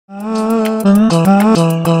The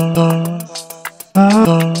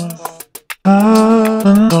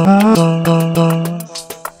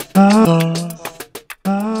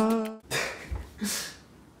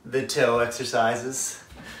toe exercises.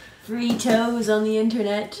 Free toes on the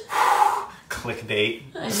internet. Clickbait.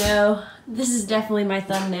 I know. This is definitely my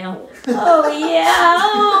thumbnail. Oh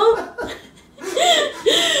yeah!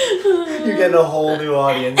 You're getting a whole new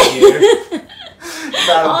audience here.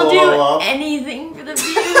 I'll do anything for the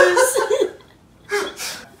views.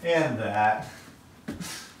 And that.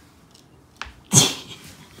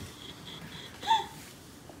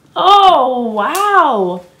 Oh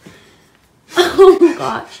wow! Oh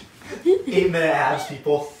gosh. 8-minute abs,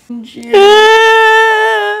 people. Wait,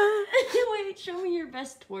 show me your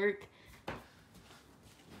best twerk.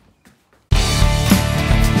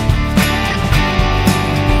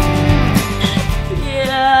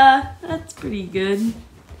 Yeah, that's pretty good.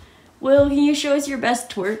 Will, can you show us your best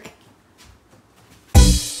twerk?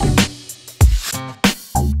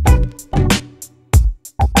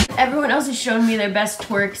 Everyone else has shown me their best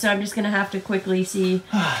twerk, so I'm just gonna have to quickly see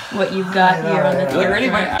what you've got here on the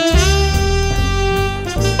twerk.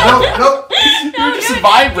 Nope. You're just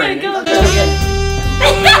vibrating. Go. That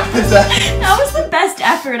was the best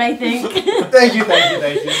effort, I think. Thank you.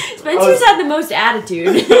 Spencer's had the most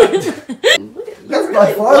attitude. That's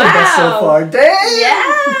by far the best so far. Damn!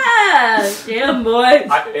 Yeah! Damn, boy.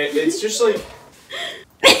 It's just like...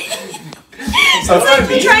 It's like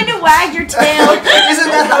you're trying to wag your tail. Isn't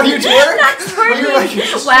that how you twerk? That's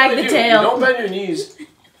twerking. Wag the tail. You don't bend your knees,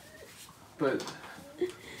 but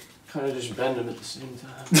kind of just bend them at the same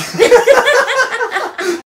time.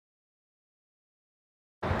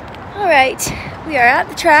 Alright, we are at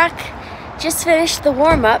the track. Just finished the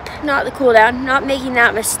warm-up, not the cool-down. Not making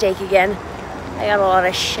that mistake again. I got a lot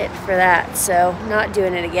of shit for that, so not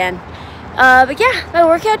doing it again. But yeah, my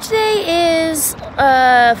workout today is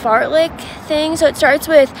a fartlek thing. So it starts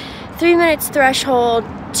with 3 minutes threshold,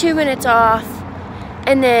 2 minutes off,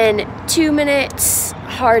 and then 2 minutes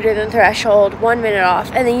harder than threshold, 1 minute off,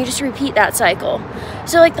 and then you just repeat that cycle.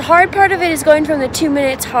 So like the hard part of it is going from the 2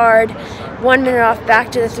 minutes hard, 1 minute off,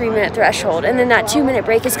 back to the 3 minute threshold, and then that 2 minute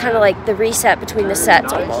break is kind of like the reset between the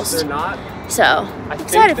sets almost. So I'm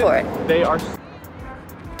excited for it. They are.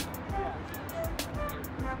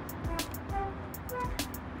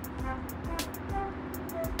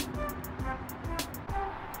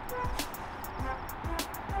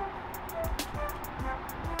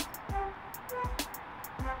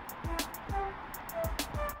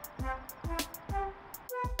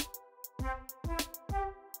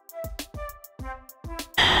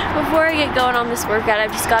 Before I get going on this workout,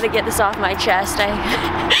 I've just got to get this off my chest. I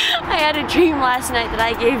had a dream last night that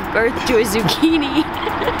I gave birth to a zucchini.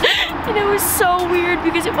 And it was so weird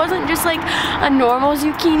because it wasn't just like a normal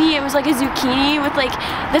zucchini, it was like a zucchini with like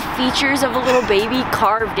the features of a little baby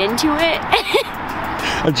carved into it.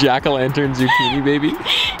 A jack-o'-lantern zucchini baby?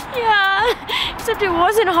 Yeah, except it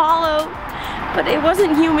wasn't hollow, but it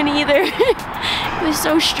wasn't human either. It was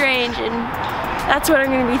so strange, and that's what I'm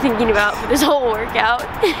going to be thinking about for this whole workout.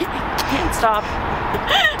 Can't stop.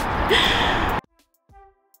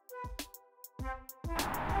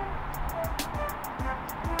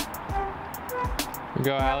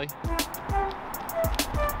 Go, Allie.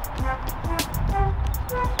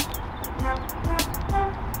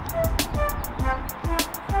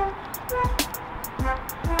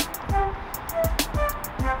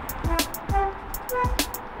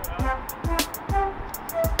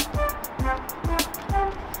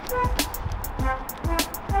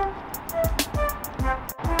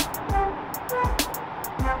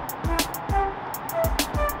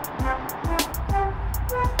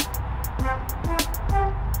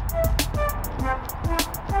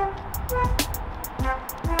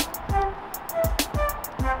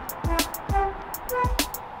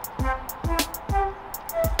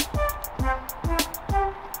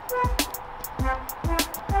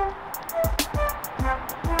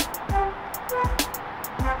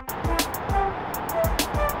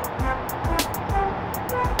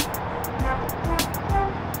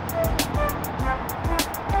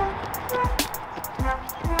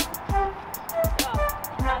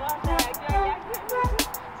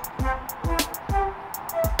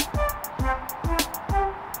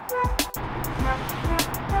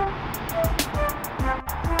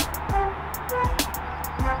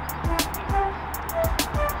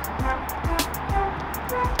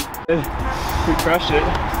 We crushed it.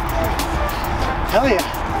 Hell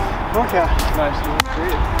yeah. Okay. Nice, dude.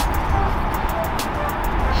 Great.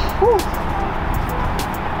 Whew.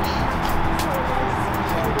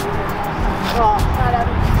 Not out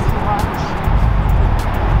of this watch.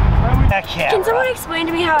 Why don't we that camera. Can someone explain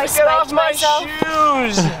to me how I spiked myself? Get off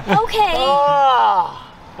my shoes! Okay.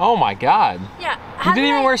 Oh my god. Yeah. You didn't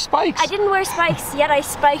even wear spikes. I didn't wear spikes, yet I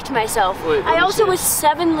spiked myself. Wait, I also was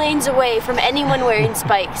 7 lanes away from anyone wearing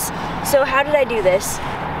spikes. So how did I do this?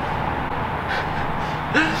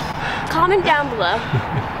 Comment down below.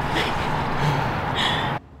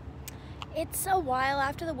 It's a while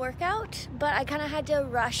after the workout, but I kind of had to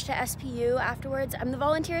rush to SPU afterwards. I'm the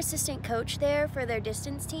volunteer assistant coach there for their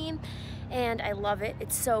distance team, and I love it.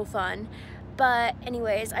 It's so fun. But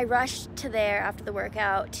anyways, I rushed to there after the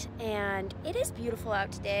workout, and it is beautiful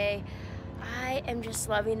out today. I am just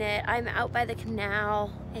loving it. I'm out by the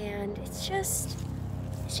canal, and it's just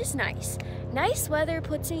nice. Nice weather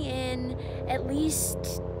puts me in at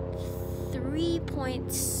least 3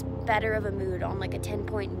 points better of a mood on like a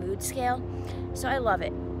 10-point mood scale. So I love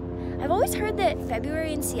it. I've always heard that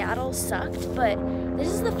February in Seattle sucked, but this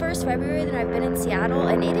is the first February that I've been in Seattle,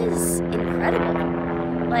 and it is incredible.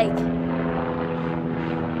 Like,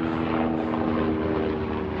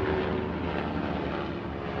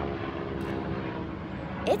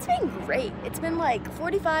 it's been great. It's been like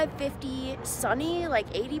 45, 50, sunny like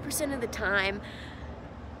 80% of the time.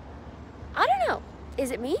 I don't know.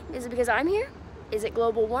 Is it me? Is it because I'm here? Is it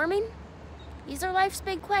global warming? These are life's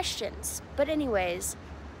big questions. But anyways,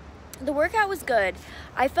 the workout was good.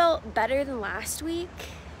 I felt better than last week,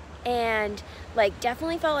 and like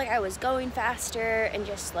definitely felt like I was going faster and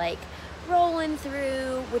just like rolling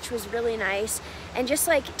through, which was really nice. And just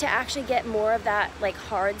like to actually get more of that like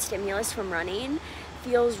hard stimulus from running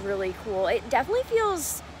feels really cool. It definitely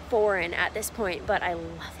feels foreign at this point, but I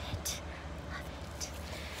love it.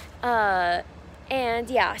 Love it. And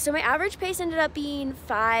yeah, so my average pace ended up being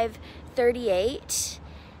 5:38,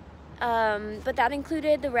 but that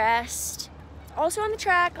included the rest. Also on the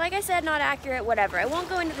track, like I said, not accurate, whatever. I won't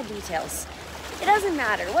go into the details. It doesn't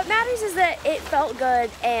matter. What matters is that it felt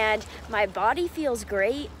good, and my body feels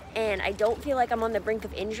great, and I don't feel like I'm on the brink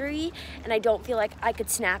of injury, and I don't feel like I could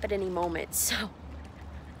snap at any moment. So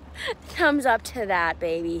thumbs up to that,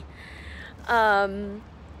 baby.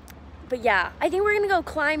 But yeah, I think we're gonna go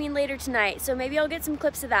climbing later tonight, so maybe I'll get some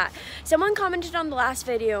clips of that. Someone commented on the last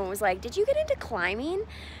video and was like, did you get into climbing?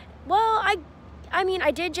 Well, I mean,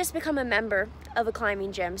 I did just become a member of a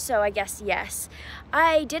climbing gym, so I guess yes.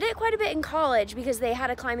 I did it quite a bit in college because they had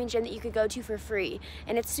a climbing gym that you could go to for free,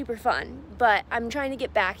 and it's super fun. But I'm trying to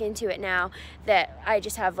get back into it now that I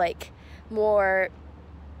just have like more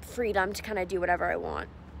freedom to kind of do whatever I want.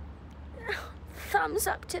 Thumbs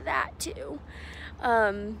up to that too.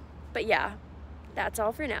 But yeah, that's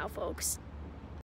all for now, folks.